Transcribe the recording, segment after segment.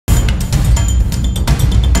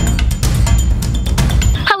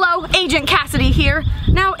Agent Cassidy here.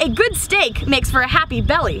 Now, a good steak makes for a happy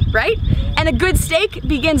belly, right? And a good steak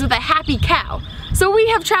begins with a happy cow. So we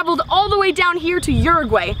have traveled all the way down here to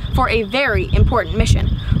Uruguay for a very important mission.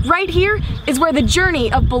 Right here is where the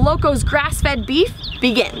journey of Boloco's grass-fed beef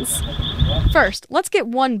begins. First, let's get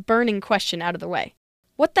one burning question out of the way.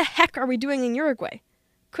 What the heck are we doing in Uruguay?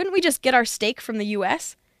 Couldn't we just get our steak from the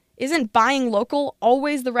US? Isn't buying local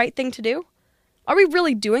always the right thing to do? Are we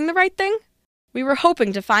really doing the right thing? We were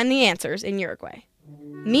hoping to find the answers in Uruguay.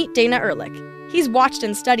 Meet Dana Ehrlich. He's watched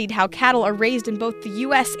and studied how cattle are raised in both the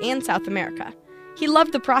US and South America. He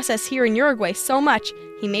loved the process here in Uruguay so much,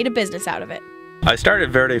 he made a business out of it. I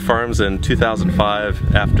started Verde Farms in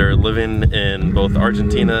 2005 after living in both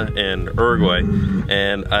Argentina and Uruguay,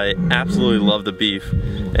 and I absolutely loved the beef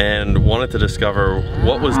and wanted to discover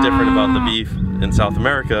what was different about the beef in South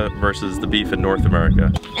America versus the beef in North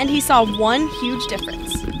America. And he saw one huge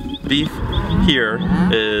difference. Beef here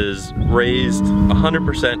is raised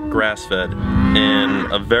 100% grass-fed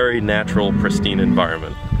in a very natural, pristine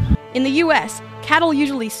environment. In the US, cattle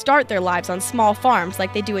usually start their lives on small farms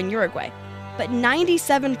like they do in Uruguay. But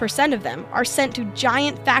 97% of them are sent to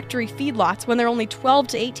giant factory feedlots when they're only 12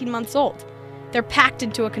 to 18 months old. They're packed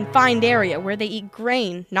into a confined area where they eat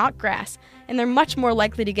grain, not grass, and they're much more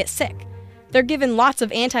likely to get sick. They're given lots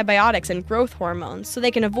of antibiotics and growth hormones so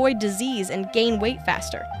they can avoid disease and gain weight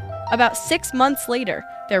faster. About 6 months later,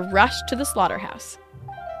 they're rushed to the slaughterhouse.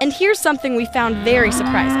 And here's something we found very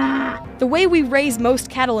surprising. The way we raise most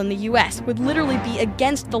cattle in the US would literally be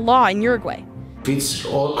against the law in Uruguay. It's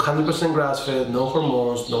all 100% grass-fed, no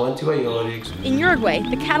hormones, no antibiotics. In Uruguay,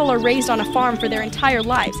 the cattle are raised on a farm for their entire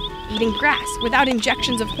lives, eating grass without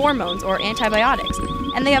injections of hormones or antibiotics,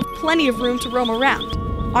 and they have plenty of room to roam around.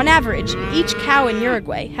 On average, each cow in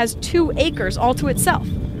Uruguay has 2 acres all to itself.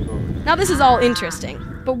 Now this is all interesting,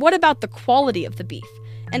 but what about the quality of the beef?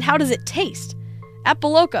 And how does it taste? At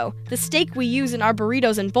Boloco, the steak we use in our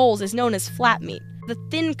burritos and bowls is known as flat meat, the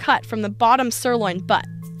thin cut from the bottom sirloin butt.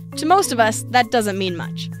 To most of us, that doesn't mean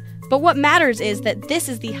much. But what matters is that this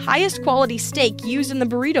is the highest quality steak used in the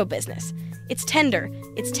burrito business. It's tender,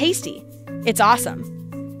 it's tasty, it's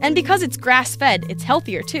awesome. And because it's grass-fed, it's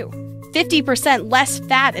healthier too. 50% less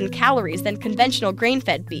fat and calories than conventional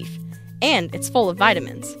grain-fed beef. And it's full of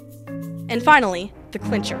vitamins. And finally, the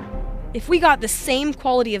clincher. If we got the same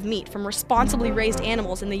quality of meat from responsibly raised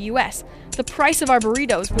animals in the US, the price of our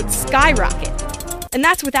burritos would skyrocket. And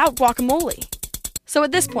that's without guacamole. So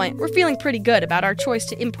at this point, we're feeling pretty good about our choice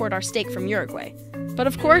to import our steak from Uruguay. But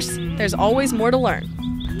of course, there's always more to learn.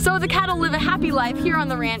 So the cattle live a happy life here on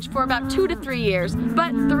the ranch for about 2 to 3 years.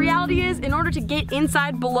 But the reality is, in order to get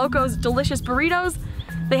inside Boloco's delicious burritos,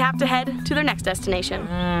 they have to head to their next destination,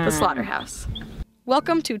 the slaughterhouse.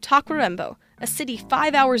 Welcome to Taquarembó, a city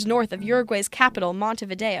 5 hours north of Uruguay's capital,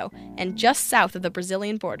 Montevideo, and just south of the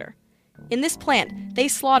Brazilian border. In this plant, they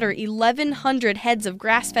slaughter 1,100 heads of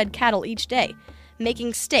grass-fed cattle each day,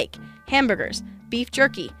 making steak, hamburgers, beef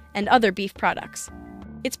jerky, and other beef products.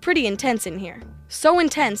 It's pretty intense in here. So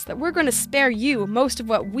intense that we're going to spare you most of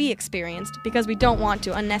what we experienced because we don't want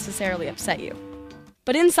to unnecessarily upset you.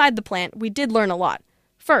 But inside the plant, we did learn a lot.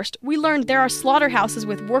 First, we learned there are slaughterhouses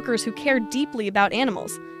with workers who care deeply about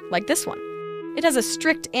animals, like this one. It has a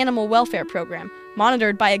strict animal welfare program,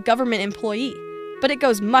 monitored by a government employee, but it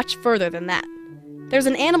goes much further than that. There's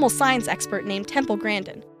an animal science expert named Temple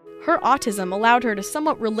Grandin. Her autism allowed her to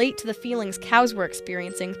somewhat relate to the feelings cows were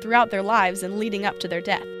experiencing throughout their lives and leading up to their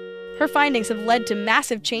death. Her findings have led to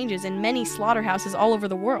massive changes in many slaughterhouses all over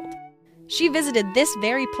the world. She visited this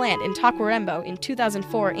very plant in Taquarembó in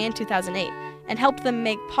 2004 and 2008 and helped them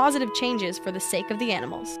make positive changes for the sake of the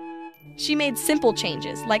animals. She made simple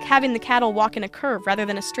changes, like having the cattle walk in a curve rather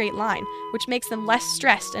than a straight line, which makes them less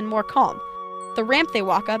stressed and more calm. The ramp they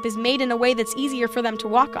walk up is made in a way that's easier for them to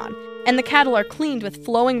walk on, and the cattle are cleaned with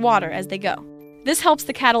flowing water as they go. This helps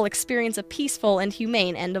the cattle experience a peaceful and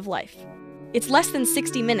humane end of life. It's less than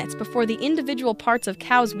 60 minutes before the individual parts of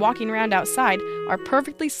cows walking around outside are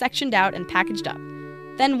perfectly sectioned out and packaged up.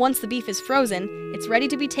 Then once the beef is frozen, it's ready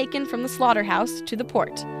to be taken from the slaughterhouse to the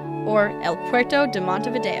port, or El Puerto de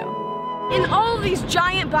Montevideo. In all of these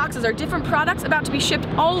giant boxes are different products about to be shipped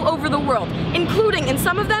all over the world, including, in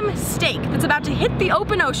some of them, steak that's about to hit the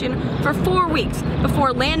open ocean for 4 weeks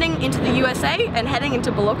before landing into the USA and heading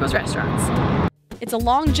into Boloco's restaurants. It's a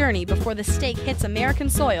long journey before the steak hits American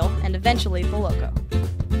soil and eventually Boloco.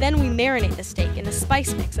 Then we marinate the steak in a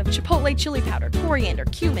spice mix of chipotle chili powder, coriander,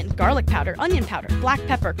 cumin, garlic powder, onion powder, black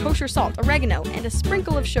pepper, kosher salt, oregano, and a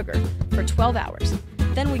sprinkle of sugar for 12 hours.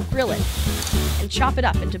 Then we grill it and chop it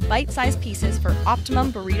up into bite-sized pieces for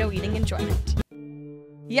optimum burrito eating enjoyment.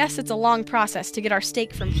 Yes, it's a long process to get our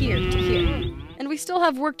steak from here to here, and we still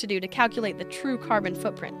have work to do to calculate the true carbon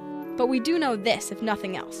footprint. But we do know this, if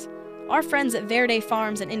nothing else. Our friends at Verde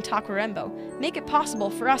Farms and in Tacuarembó make it possible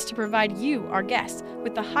for us to provide you, our guests,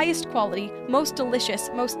 with the highest quality, most delicious,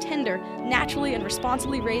 most tender, naturally and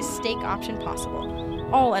responsibly raised steak option possible,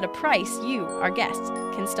 all at a price you, our guests,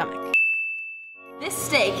 can stomach. This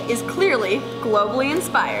steak is clearly globally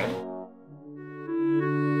inspired.